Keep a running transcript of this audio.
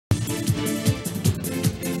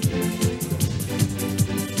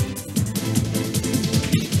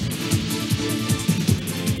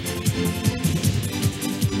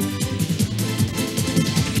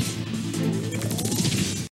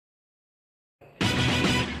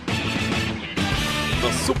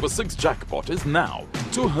The Super 6 jackpot is now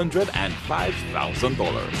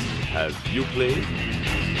 $205,000. Have you played?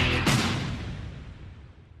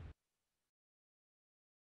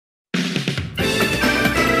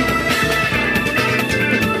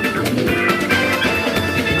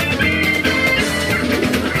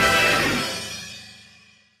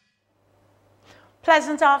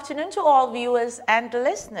 Pleasant afternoon to all viewers and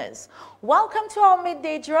listeners. Welcome to our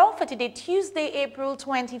midday draw for today, Tuesday, April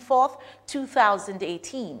 24th,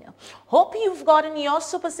 2018. Hope you've gotten your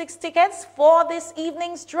Super 6 tickets for this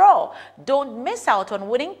evening's draw. Don't miss out on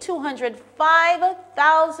winning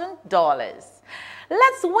 $205,000.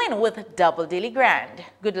 Let's win with Double Daily Grand.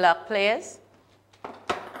 Good luck, players.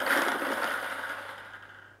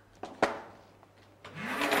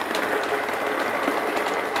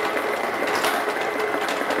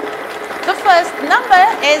 The first number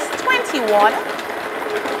is 21.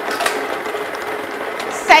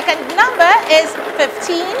 Second number is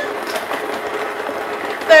 15.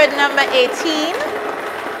 Third number 18.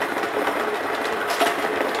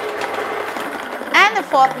 And the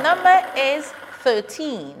fourth number is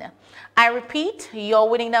 13. I repeat, your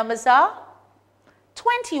winning numbers are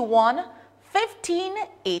 21, 15,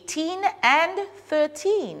 18, and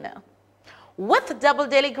 13. With Double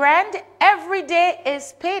Daily Grand, every day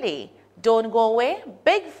is payday. Don't go away.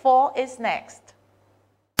 Big 4 is next.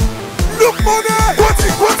 Look money! What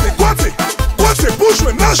it, push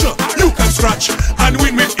when measure. You can scratch and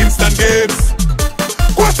win with instant games.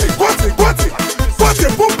 What it, put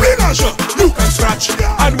measure. You can scratch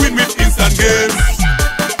and win with instant games.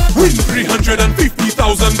 Win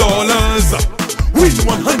 $350,000. Win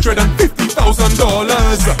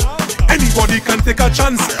 $150,000. Anybody can take a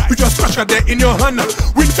chance with your scratcher there in your hand.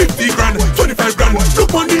 Win 50 grand, 25 grand,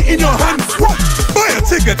 look money in your hand. Buy a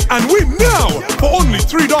ticket and win now for only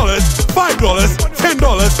 $3, $5,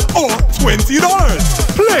 $10 or $20.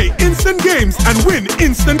 Play instant games and win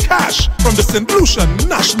instant cash from the St. Lucia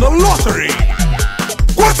National Lottery.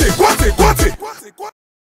 Guate.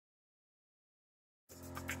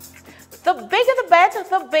 The bigger the bet,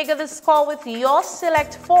 the bigger the score with your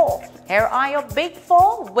Select 4. Here are your Big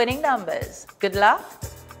 4 winning numbers. Good luck.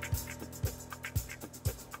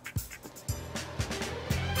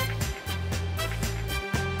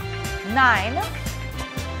 Nine,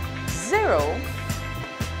 0,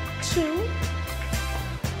 2,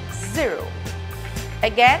 0.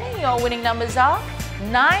 Again, your winning numbers are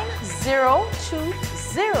 9, 0, 2,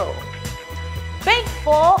 0. Big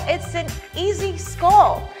 4, it's an easy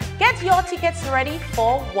score. Get your tickets ready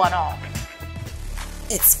for one-off.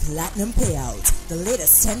 It's Platinum Payout, the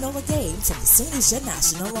latest $10 game from the St. Lucia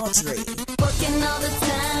National Lottery. Working all the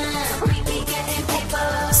time, we be getting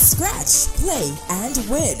paper. Scratch, play, and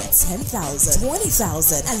win $10,000,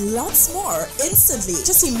 $20,000, and lots more instantly.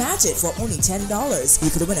 Just imagine, for only $10,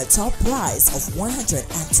 you could win a top prize of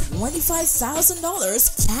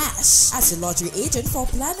 $125,000 cash. Ask your lottery agent for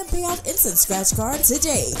Platinum Payout Instant Scratch Card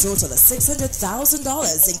today. A total of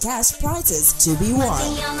 $600,000 in cash prizes to be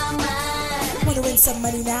won. Want to win some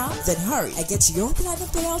money now? Then hurry and get your Platinum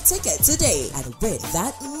Payout ticket today and win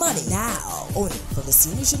that money now. Only from the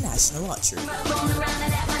St. Lucia National Lottery.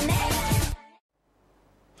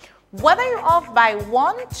 Whether you're off by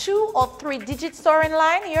 1, 2, or 3-digit scoring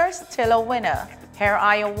line, you're still a winner. Here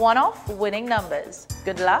are your one-off winning numbers.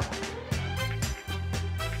 Good luck.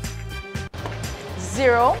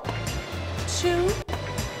 0, 2,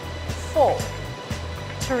 4.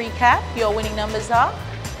 To recap, your winning numbers are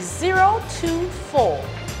 0, 2, 4.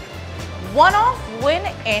 One-off win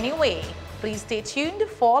anyway. Please stay tuned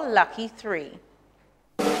for Lucky 3.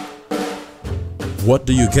 What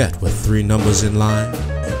do you get with 3 numbers in line?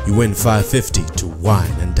 You win $550 to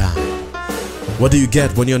wine and dine. What do you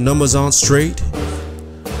get when your numbers aren't straight?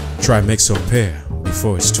 Try mix or pair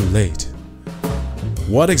before it's too late.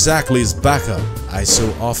 What exactly is backup? I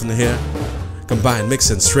so often hear. Combine mix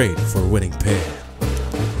and straight for a winning pair.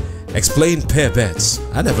 Explain pair bets.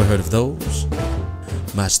 I never heard of those.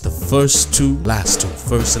 Match the first 2, last 2,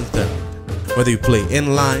 first and third. Whether you play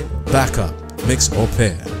in line, backup, mix or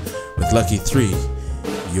pair. With Lucky 3,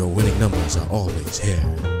 your winning numbers are always here.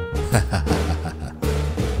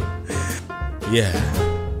 Yeah,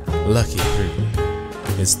 Lucky 3.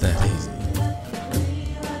 It's that easy.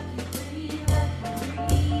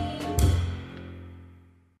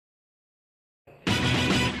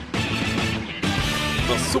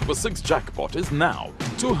 The Super 6 jackpot is now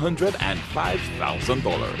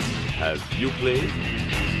 $205,000. Have you played?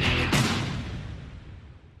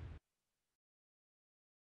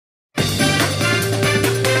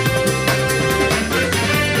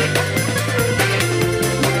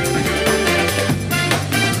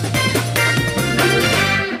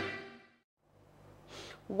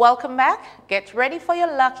 Welcome back. Get ready for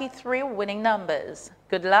your lucky 3 winning numbers.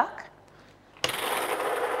 Good luck.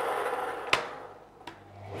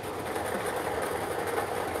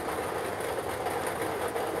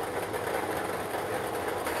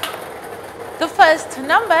 The first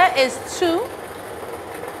number is 2.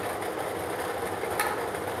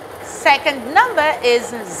 Second number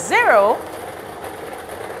is 0.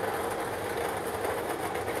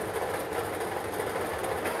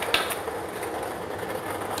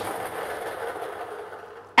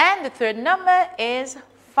 And the third number is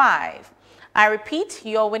 5. I repeat,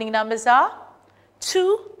 your winning numbers are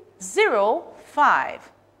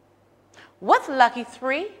 205. With Lucky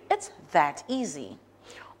 3, it's that easy.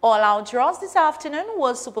 All our draws this afternoon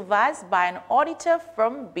were supervised by an auditor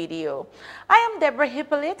from BDO. I am Deborah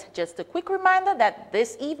Hippolyte. Just a quick reminder that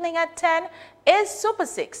this evening at 10 is Super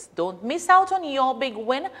 6. Don't miss out on your big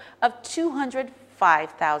win of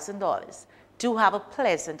 $205,000. Do have a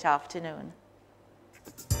pleasant afternoon.